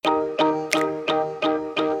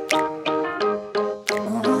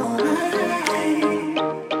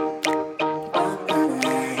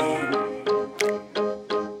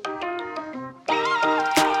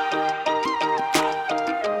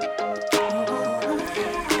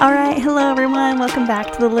All right, hello everyone. Welcome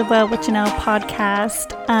back to the Live Well What You Know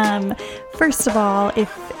podcast. First of all,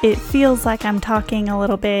 if it feels like I'm talking a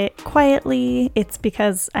little bit quietly, it's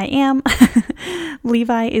because I am.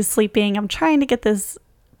 Levi is sleeping. I'm trying to get this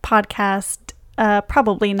podcast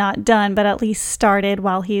probably not done, but at least started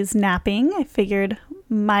while he's napping. I figured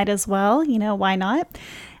might as well, why not?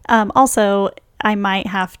 Also, I might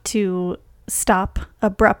have to stop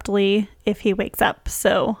abruptly if he wakes up,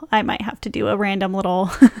 so I might have to do a random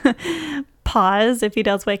little pause if he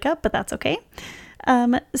does wake up, but that's okay.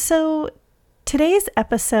 So today's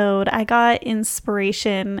episode, I got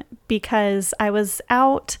inspiration because I was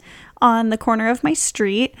out on the corner of my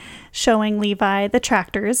street showing Levi the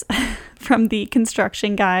tractors from the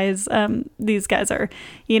construction guys. These guys are,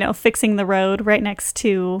 fixing the road right next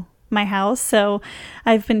to my house. So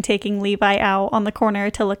I've been taking Levi out on the corner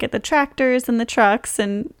to look at the tractors and the trucks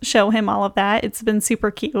and show him all of that. It's been super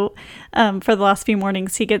cute. For the last few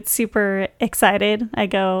mornings, he gets super excited. I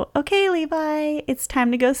go, okay, Levi, it's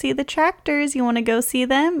time to go see the tractors. You want to go see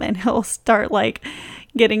them? And he'll start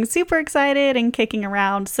getting super excited and kicking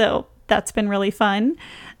around. So that's been really fun.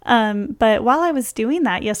 But while I was doing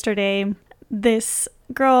that yesterday, this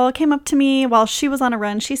girl came up to me while she was on a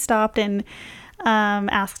run. She stopped and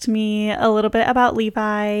asked me a little bit about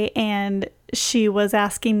Levi, and she was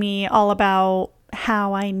asking me all about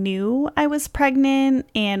how I knew I was pregnant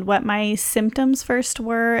and what my symptoms first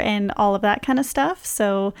were and all of that kind of stuff.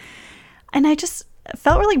 So, and I just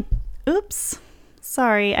felt really, oops,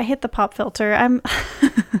 sorry, I hit the pop filter.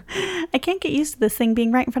 I can't get used to this thing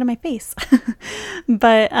being right in front of my face.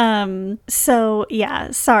 But, so yeah,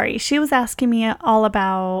 sorry. She was asking me all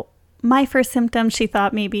about my first symptoms. She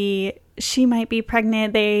thought maybe she might be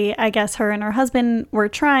pregnant. I guess her and her husband were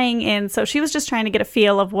trying. And so she was just trying to get a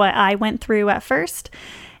feel of what I went through at first.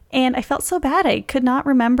 And I felt so bad. I could not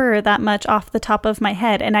remember that much off the top of my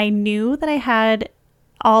head. And I knew that I had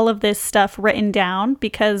all of this stuff written down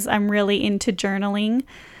because I'm really into journaling,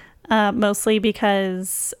 mostly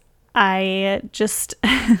because I just,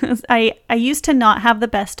 I used to not have the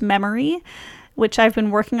best memory, which I've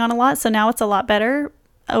been working on a lot. So now it's a lot better.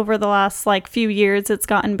 Over the last few years, it's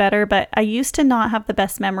gotten better, but I used to not have the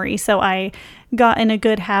best memory. So I got in a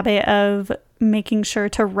good habit of making sure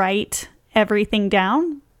to write everything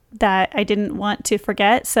down that I didn't want to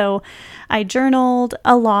forget. So I journaled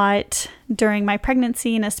a lot during my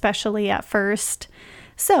pregnancy and especially at first.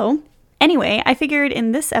 So anyway, I figured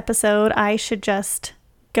in this episode, I should just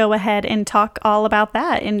go ahead and talk all about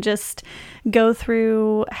that and just go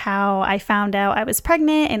through how I found out I was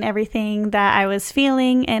pregnant and everything that I was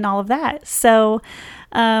feeling and all of that. So,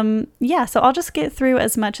 so I'll just get through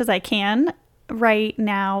as much as I can right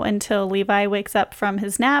now until Levi wakes up from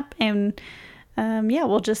his nap, and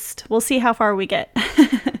we'll see how far we get.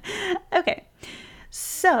 Okay.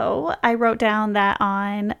 So I wrote down that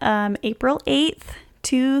on April 8th,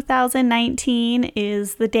 2019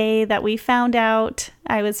 is the day that we found out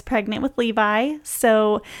I was pregnant with Levi.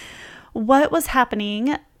 So what was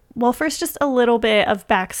happening? Well, first, just a little bit of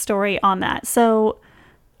backstory on that. So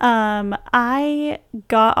I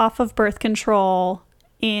got off of birth control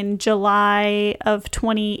in July of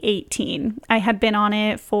 2018. I had been on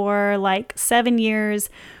it for 7 years.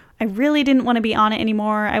 I really didn't want to be on it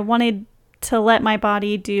anymore. I wanted to let my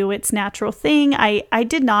body do its natural thing. I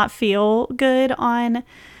did not feel good on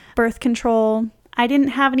birth control. I didn't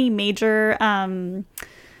have any major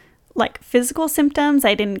physical symptoms.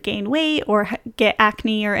 I didn't gain weight or get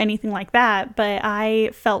acne or anything like that, but I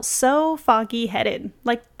felt so foggy headed.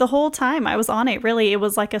 The whole time I was on it, really, it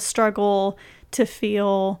was a struggle to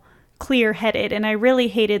feel clear headed, and I really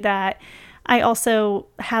hated that. I also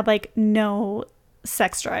had no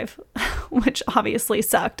sex drive, which obviously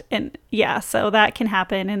sucked. And yeah, so that can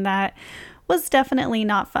happen, and that was definitely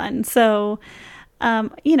not fun. So,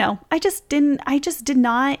 I just did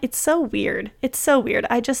not, it's so weird.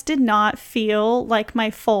 I just did not feel like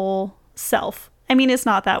my full self. I mean, it's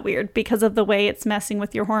not that weird because of the way it's messing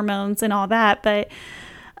with your hormones and all that. But,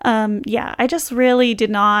 I just really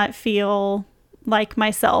did not feel like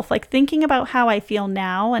myself, thinking about how I feel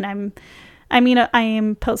now. And I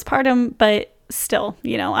am postpartum, but still,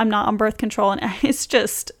 I'm not on birth control, and it's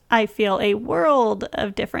just, I feel a world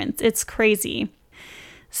of difference. It's crazy.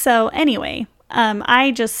 So anyway,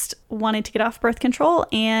 I just wanted to get off birth control,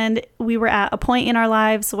 and we were at a point in our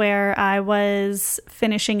lives where I was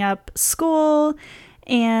finishing up school,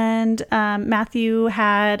 and Matthew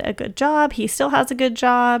had a good job. He still has a good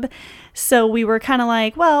job. So we were kind of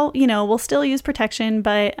well, we'll still use protection,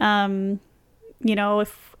 but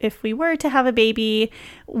if we were to have a baby,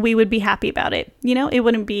 we would be happy about it. It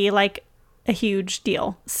wouldn't be a huge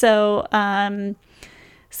deal. So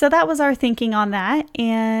So that was our thinking on that.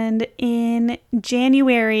 And in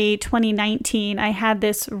January 2019, I had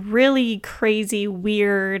this really crazy,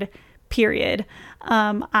 weird period.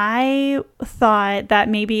 I thought that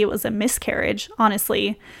maybe it was a miscarriage,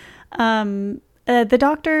 honestly. The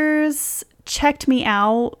doctors checked me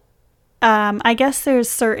out. I guess there's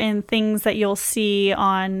certain things that you'll see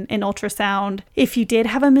on an ultrasound if you did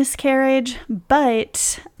have a miscarriage,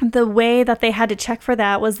 but the way that they had to check for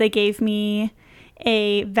that was they gave me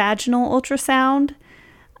a vaginal ultrasound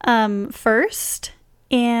first,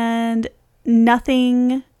 and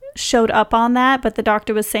nothing showed up on that, but the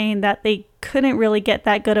doctor was saying that they couldn't really get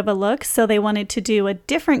that good of a look, so they wanted to do a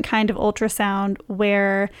different kind of ultrasound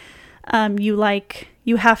where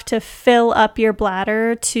you have to fill up your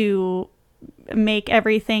bladder to make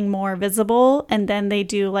everything more visible, and then they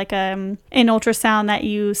do like an ultrasound that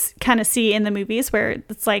you kind of see in the movies where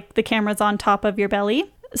it's like the camera's on top of your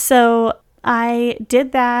belly. So I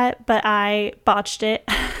did that, but I botched it.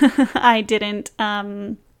 I didn't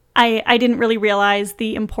really realize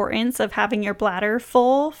the importance of having your bladder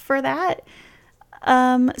full for that.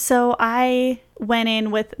 So I went in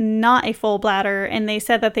with not a full bladder, and they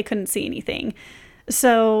said that they couldn't see anything.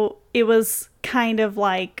 So it was kind of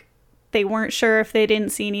like they weren't sure if they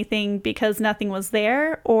didn't see anything because nothing was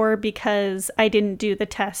there or because I didn't do the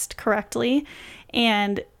test correctly,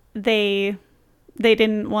 and they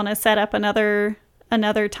didn't want to set up another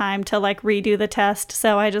time to like redo the test.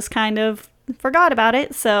 So I just kind of forgot about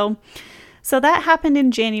it. So that happened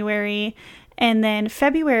in January, and then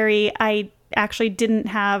February I actually didn't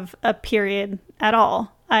have a period at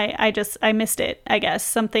all. I missed it. I guess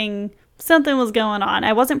something was going on.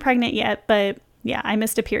 I wasn't pregnant yet, but yeah, I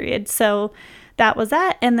missed a period. So that was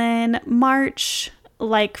that. And then March,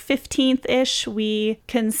 like 15th-ish, we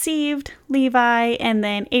conceived Levi, and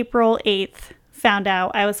then April 8th found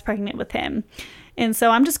out I was pregnant with him. And so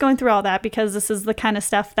I'm just going through all that because this is the kind of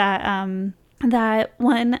stuff that that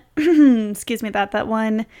one that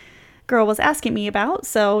one girl was asking me about.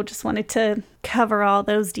 So just wanted to cover all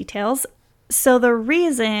those details. So the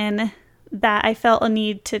reason that I felt a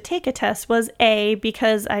need to take a test was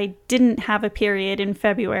because I didn't have a period in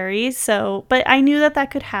February. But I knew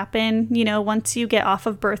that could happen. You know, once you get off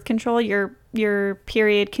of birth control, your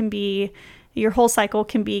period can be, your whole cycle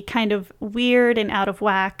can be kind of weird and out of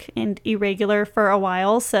whack and irregular for a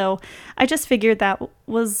while. So I just figured that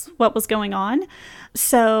was what was going on.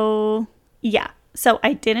 So yeah. So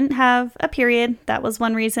I didn't have a period. That was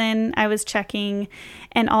one reason I was checking.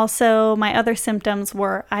 And also my other symptoms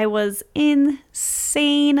were I was insanely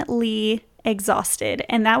exhausted.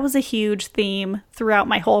 And that was a huge theme throughout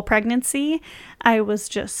my whole pregnancy. I was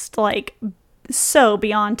just like so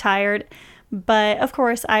beyond tired. But of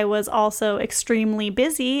course, I was also extremely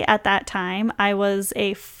busy at that time. I was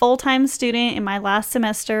a full-time student in my last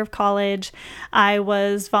semester of college. I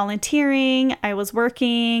was volunteering, I was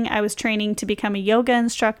working, I was training to become a yoga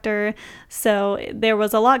instructor. So there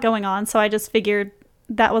was a lot going on. So I just figured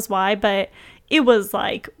that was why, but it was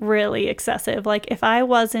like really excessive. Like if I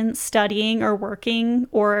wasn't studying or working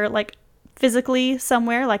or like physically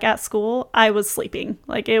somewhere, like at school, I was sleeping.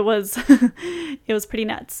 Like it was it was pretty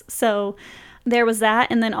nuts. So there was that.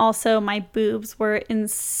 And then also my boobs were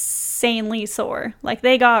insanely sore. Like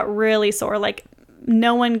they got really sore. Like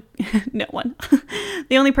no one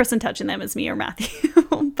the only person touching them is me or Matthew.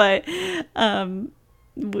 But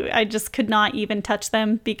I just could not even touch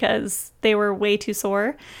them because they were way too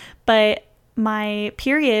sore. But my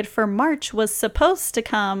period for March was supposed to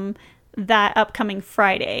come that upcoming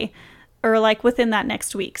Friday, or like within that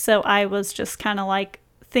next week. So I was just kind of like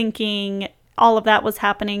thinking all of that was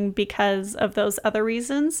happening because of those other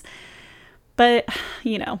reasons. But,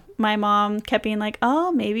 you know, my mom kept being like,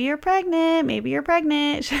 oh, maybe you're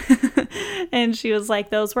pregnant. And she was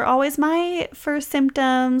like, those were always my first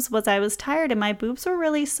symptoms, was I was tired and my boobs were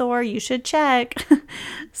really sore. You should check.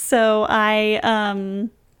 So I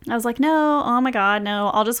was like, no, oh my God, no,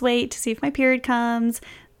 I'll just wait to see if my period comes.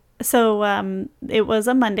 So it was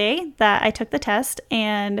a Monday that I took the test,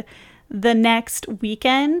 and the next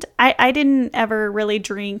weekend, I didn't ever really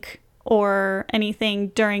drink or anything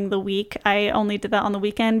during the week. I only did that on the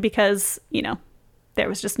weekend because, you know, there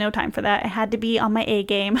was just no time for that. I had to be on my A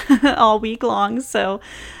game all week long. So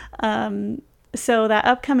that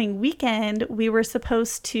upcoming weekend, we were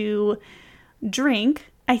supposed to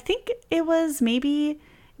drink. I think it was maybe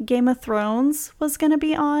Game of Thrones was going to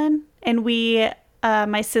be on, and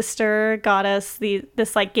my sister got us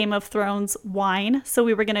this like Game of Thrones wine. So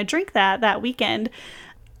we were going to drink that weekend,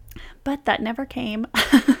 but that never came.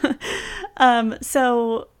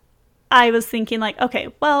 So I was thinking like, okay,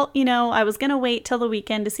 well, I was going to wait till the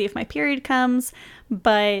weekend to see if my period comes,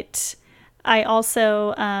 but I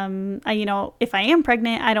also, if I am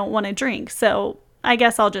pregnant, I don't want to drink. So I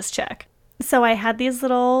guess I'll just check. So I had these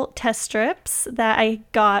little test strips that I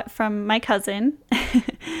got from my cousin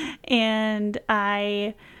and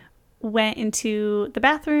I went into the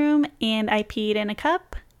bathroom and I peed in a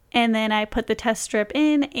cup and then I put the test strip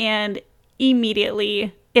in and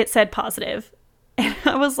immediately it said positive. And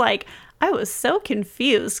I was so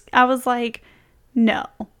confused. I was like, no.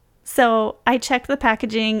 So I checked the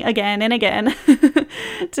packaging again and again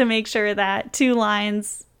to make sure that 2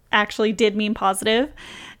 lines actually did mean positive.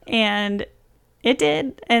 And it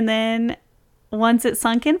did. And then once it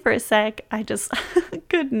sunk in for a sec, I just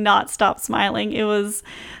could not stop smiling. It was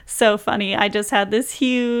so funny. I just had this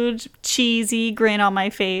huge cheesy grin on my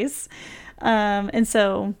face. And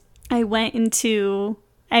so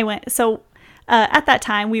at that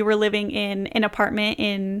time we were living in an apartment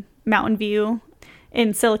in Mountain View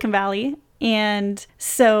in Silicon Valley. And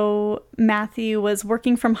so Matthew was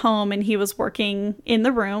working from home and he was working in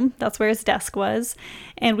the room. That's where his desk was.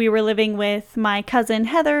 And we were living with my cousin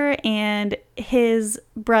Heather and his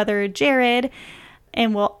brother Jared.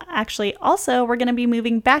 And we're going to be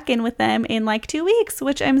moving back in with them in like 2 weeks,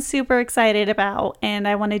 which I'm super excited about. And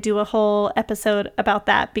I want to do a whole episode about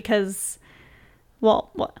that because, well,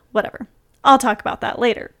 whatever. I'll talk about that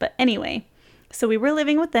later. But anyway. So we were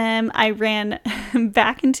living with them. I ran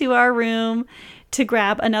back into our room to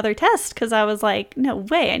grab another test because I was like, no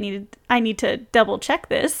way, I need to double check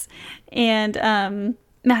this. And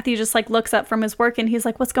Matthew just like looks up from his work and he's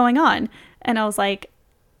like, what's going on? And I was like,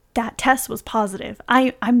 that test was positive.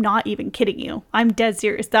 I'm not even kidding you. I'm dead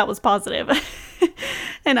serious. That was positive.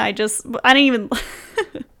 And I didn't even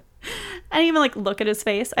like look at his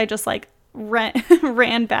face. I just like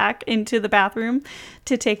ran back into the bathroom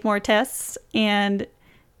to take more tests. And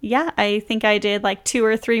yeah, I think I did like 2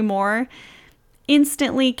 or 3 more.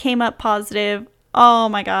 Instantly came up positive. Oh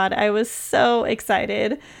my God, I was so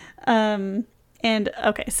excited. And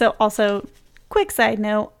okay, so also quick side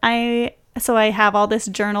note, I have all this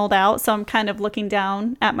journaled out. So I'm kind of looking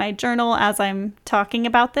down at my journal as I'm talking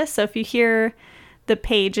about this. So if you hear the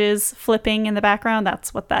pages flipping in the background,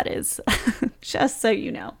 that's what that is. Just so you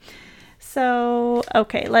know. So,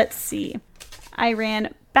 okay, let's see. I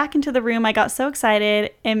ran back into the room. I got so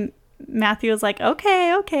excited and Matthew was like,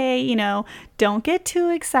 okay, don't get too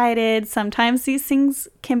excited. Sometimes these things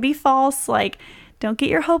can be false. Like, don't get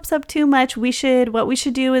your hopes up too much. What we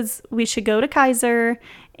should do is we should go to Kaiser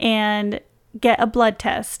and get a blood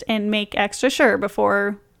test and make extra sure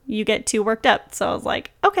before you get too worked up. So I was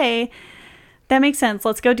like, okay, that makes sense.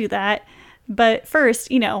 Let's go do that. But first,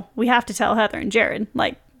 we have to tell Heather and Jared,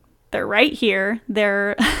 like, they're right here.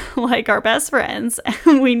 They're like our best friends.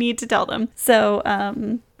 And we need to tell them. So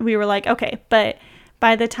we were like, okay. But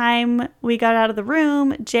by the time we got out of the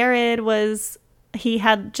room, Jared he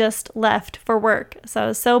had just left for work. So I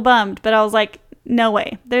was so bummed. But I was like, no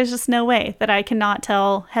way. There's just no way that I cannot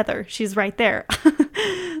tell Heather. She's right there.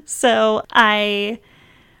 So I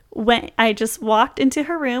just walked into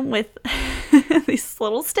her room with these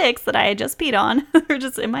little sticks that I had just peed on. They're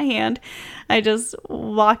just in my hand. I just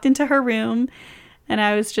walked into her room and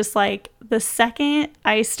I was just like, the second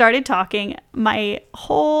I started talking, my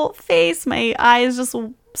whole face, my eyes just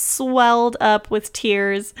swelled up with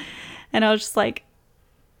tears. And I was just like,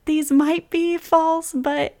 these might be false,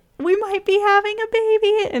 but we might be having a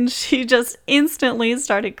baby. And she just instantly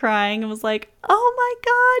started crying and was like, oh my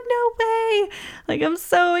God, no way. Like, I'm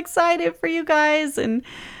so excited for you guys. And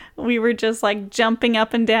we were just like jumping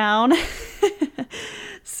up and down.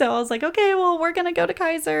 So I was like, okay, well, we're going to go to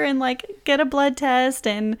Kaiser and like get a blood test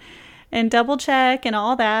and double check and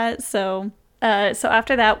all that. So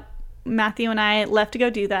after that, Matthew and I left to go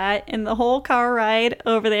do that. And the whole car ride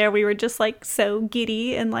over there, we were just like so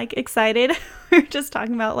giddy and like excited. We were just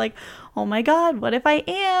talking about like, oh my God, what if I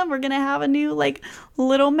am? We're going to have a new like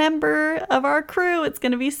little member of our crew. It's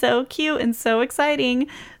going to be so cute and so exciting.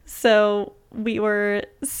 So we were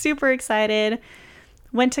super excited.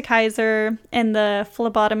 Went to Kaiser and the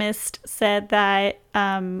phlebotomist said that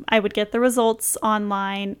I would get the results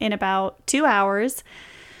online in about 2 hours.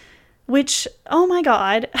 Which, oh my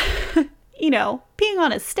God, peeing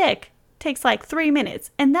on a stick takes like 3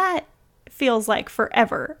 minutes. And that feels like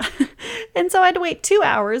forever. And so I had to wait 2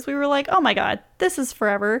 hours. We were like, oh my God, this is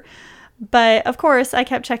forever. But of course, I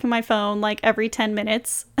kept checking my phone like every 10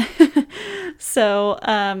 minutes.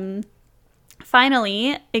 So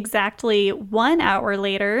finally, exactly 1 hour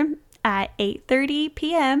later at 8:30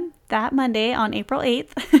 p.m. that Monday on April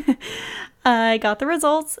 8th, I got the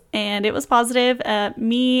results and it was positive.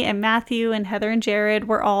 Me and Matthew and Heather and Jared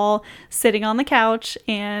were all sitting on the couch,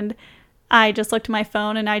 and I just looked at my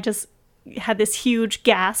phone and I just had this huge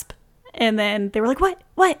gasp. And then they were like, what?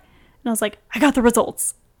 And I was like, I got the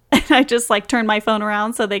results. And I just like turned my phone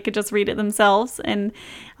around so they could just read it themselves. And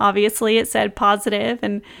obviously it said positive.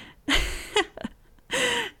 And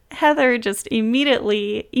Heather just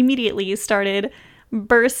immediately started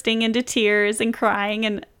bursting into tears and crying.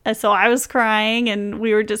 And so I was crying, and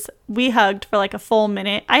we hugged for like a full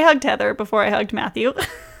minute. I hugged Heather before I hugged Matthew.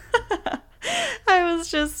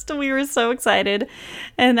 We were so excited.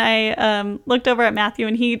 And I looked over at Matthew,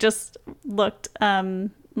 and he just looked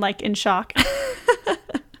like in shock.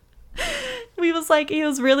 He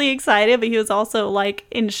was really excited, but he was also like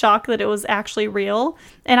in shock that it was actually real.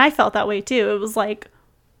 And I felt that way too. It was like,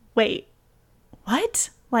 wait,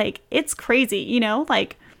 what? Like, it's crazy,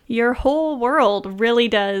 like your whole world really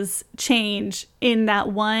does change in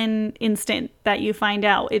that one instant that you find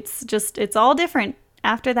out. It's all different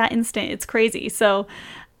after that instant. It's crazy. So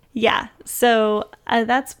yeah,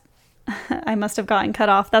 that's, I must have gotten cut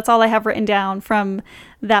off. That's all I have written down from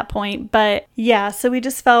that point. But yeah, so we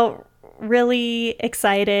just felt really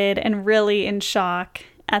excited and really in shock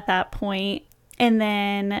at that point. And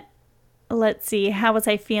then let's see, how was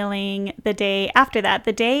I feeling the day after that?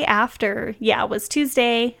 The day after, was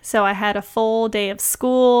Tuesday. So I had a full day of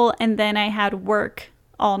school, and then I had work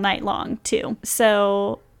all night long too.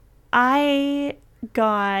 So I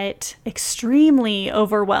got extremely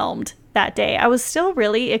overwhelmed that day. I was still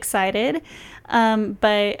really excited,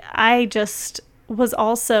 but I just was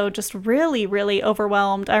also just really, really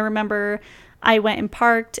overwhelmed. I remember I went and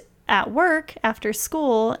parked at work after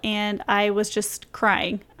school, and I was just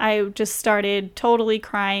crying. I just started totally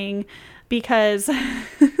crying because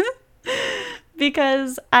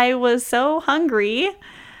I was so hungry.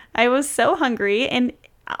 And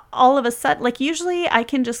all of a sudden, like usually I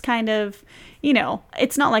can just kind of,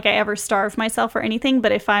 it's not like I ever starve myself or anything,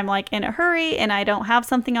 but if I'm like in a hurry and I don't have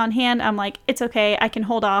something on hand, I'm like, it's okay. I can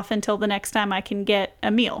hold off until the next time I can get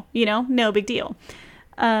a meal, no big deal.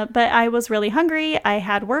 But I was really hungry. I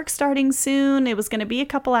had work starting soon. It was going to be a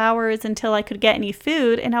couple hours until I could get any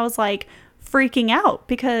food. And I was like freaking out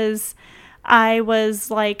because I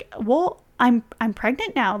was like, well, I'm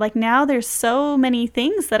pregnant now. Like now there's so many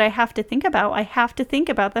things that I have to think about. I have to think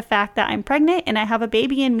about the fact that I'm pregnant and I have a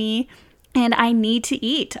baby in me and I need to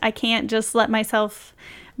eat. I can't just let myself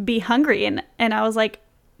be hungry. And I was like,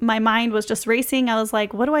 my mind was just racing. I was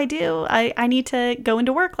like, what do? I need to go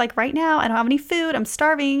into work like right now. I don't have any food. I'm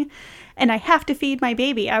starving and I have to feed my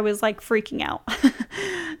baby. I was like freaking out.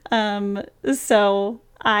 So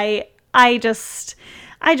I just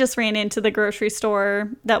ran into the grocery store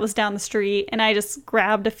that was down the street, and I just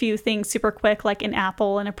grabbed a few things super quick, like an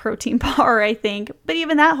apple and a protein bar, I think. But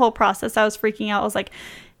even that whole process, I was freaking out. I was like,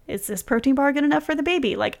 is this protein bar good enough for the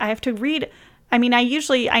baby? Like I have to read. I mean,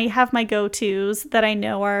 I have my go-tos that I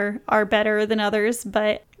know are better than others,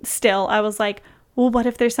 but still I was like, well, what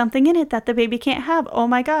if there's something in it that the baby can't have? Oh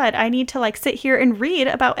my God, I need to like sit here and read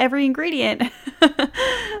about every ingredient.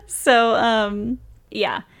 So,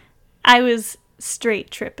 yeah, I was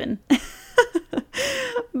straight tripping.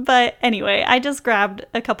 But anyway, I just grabbed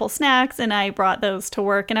a couple snacks and I brought those to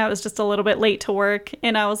work, and I was just a little bit late to work.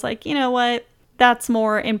 And I was like, you know what? That's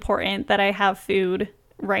more important that I have food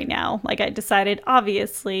right now. Like I decided,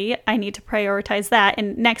 obviously, I need to prioritize that.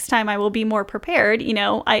 And next time I will be more prepared.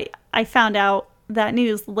 I found out that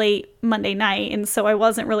news late Monday night, and so I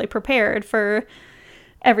wasn't really prepared for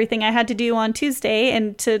everything I had to do on Tuesday,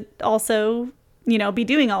 and to also, be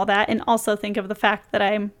doing all that and also think of the fact that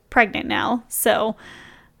I'm pregnant now. So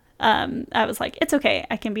I was like, it's okay.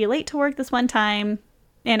 I can be late to work this one time.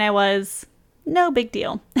 And I was, no big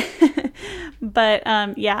deal. But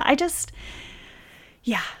I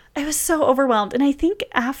was so overwhelmed. And I think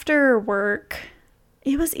after work,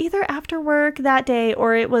 it was either after work that day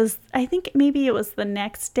or I think maybe it was the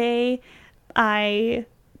next day, I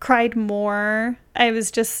cried more. I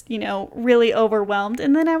was just, really overwhelmed.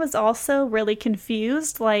 And then I was also really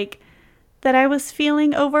confused, like that I was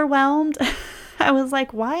feeling overwhelmed. I was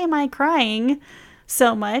like, why am I crying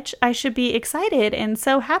so much? I should be excited and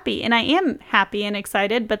so happy. And I am happy and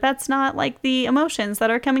excited, but that's not like the emotions that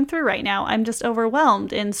are coming through right now. I'm just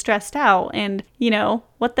overwhelmed and stressed out and,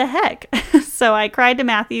 what the heck? So I cried to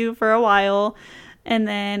Matthew for a while. And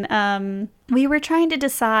then we were trying to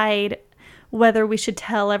decide whether we should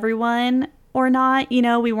tell everyone or not.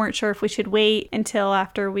 We weren't sure if we should wait until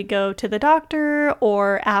after we go to the doctor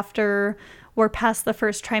or after we're past the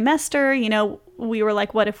first trimester. We were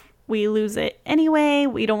like, what if we lose it anyway?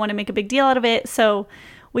 We don't want to make a big deal out of it. So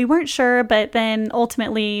we weren't sure, but then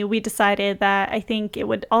ultimately we decided that I think it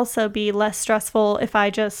would also be less stressful if I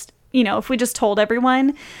just, if we just told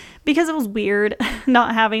everyone, because it was weird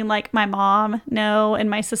not having like my mom know and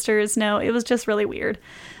my sisters know. It was just really weird.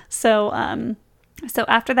 So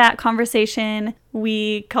after that conversation,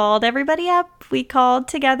 we called everybody up. We called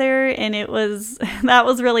together, and that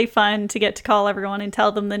was really fun to get to call everyone and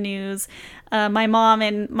tell them the news. My mom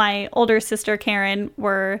and my older sister, Karen,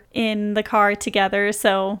 were in the car together,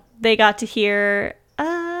 so they got to hear,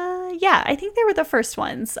 I think they were the first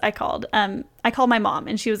ones I called. I called my mom,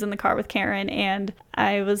 and she was in the car with Karen, and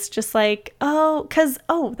I was just like,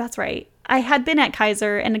 that's right. I had been at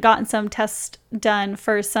Kaiser and gotten some tests done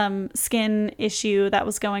for some skin issue that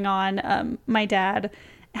was going on. My dad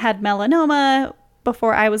had melanoma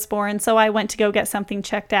before I was born, so I went to go get something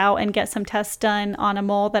checked out and get some tests done on a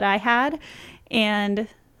mole that I had. And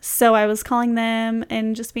so I was calling them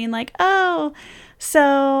and just being like, so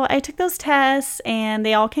I took those tests and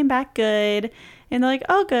they all came back good. And they're like,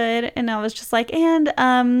 oh, good. And I was just like, and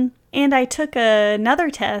I took another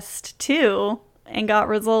test too and got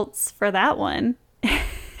results for that one.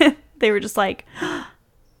 They were just like,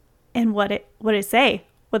 and what did it say?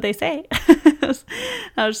 What'd they say? I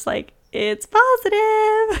was just like, it's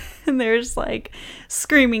positive. And they're just like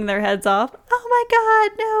screaming their heads off. Oh my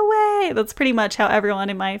God, no way. That's pretty much how everyone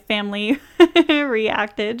in my family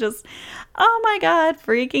reacted. Just, oh my God,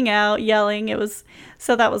 freaking out, yelling.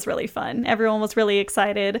 So that was really fun. Everyone was really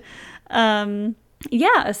excited. So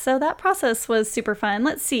that process was super fun.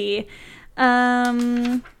 Let's see.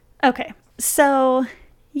 Okay. So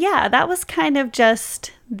that was kind of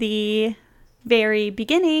just the very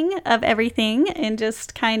beginning of everything, and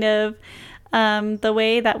just kind of the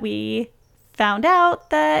way that we found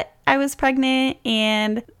out that I was pregnant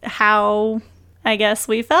and how I guess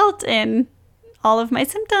we felt and all of my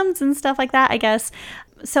symptoms and stuff like that, I guess.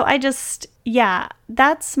 So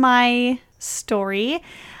that's my story.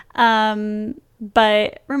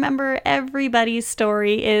 But remember, everybody's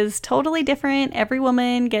story is totally different. Every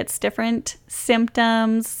woman gets different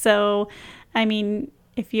symptoms. So, I mean,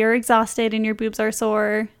 if you're exhausted and your boobs are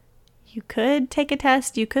sore, you could take a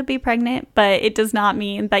test, you could be pregnant, but it does not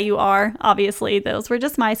mean that you are. Obviously, those were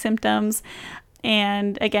just my symptoms.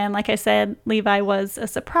 And again, like I said, Levi was a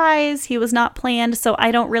surprise. He was not planned, so I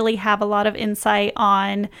don't really have a lot of insight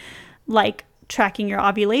on like tracking your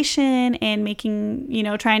ovulation and making,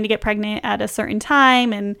 trying to get pregnant at a certain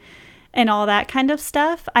time and all that kind of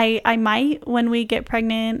stuff. I might when we get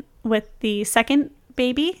pregnant with the second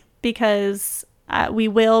baby, because we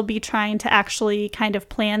will be trying to actually kind of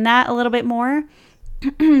plan that a little bit more.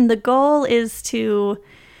 The goal is to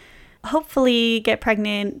hopefully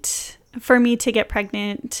for me to get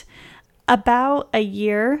pregnant about a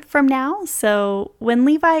year from now. So when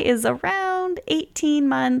Levi is around 18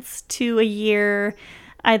 months to a year,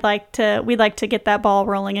 we'd like to get that ball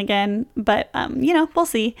rolling again. But, we'll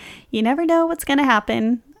see. You never know what's going to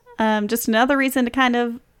happen. Just another reason to kind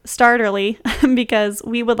of start early because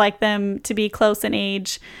we would like them to be close in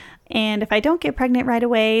age. And if I don't get pregnant right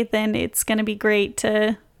away, then it's going to be great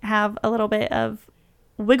to have a little bit of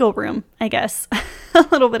wiggle room, I guess, a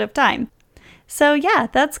little bit of time. So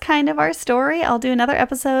that's kind of our story. I'll do another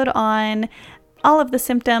episode on all of the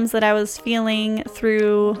symptoms that I was feeling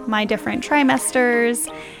through my different trimesters,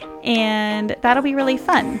 and that'll be really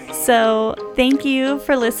fun. So thank you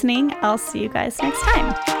for listening. I'll see you guys next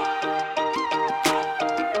time.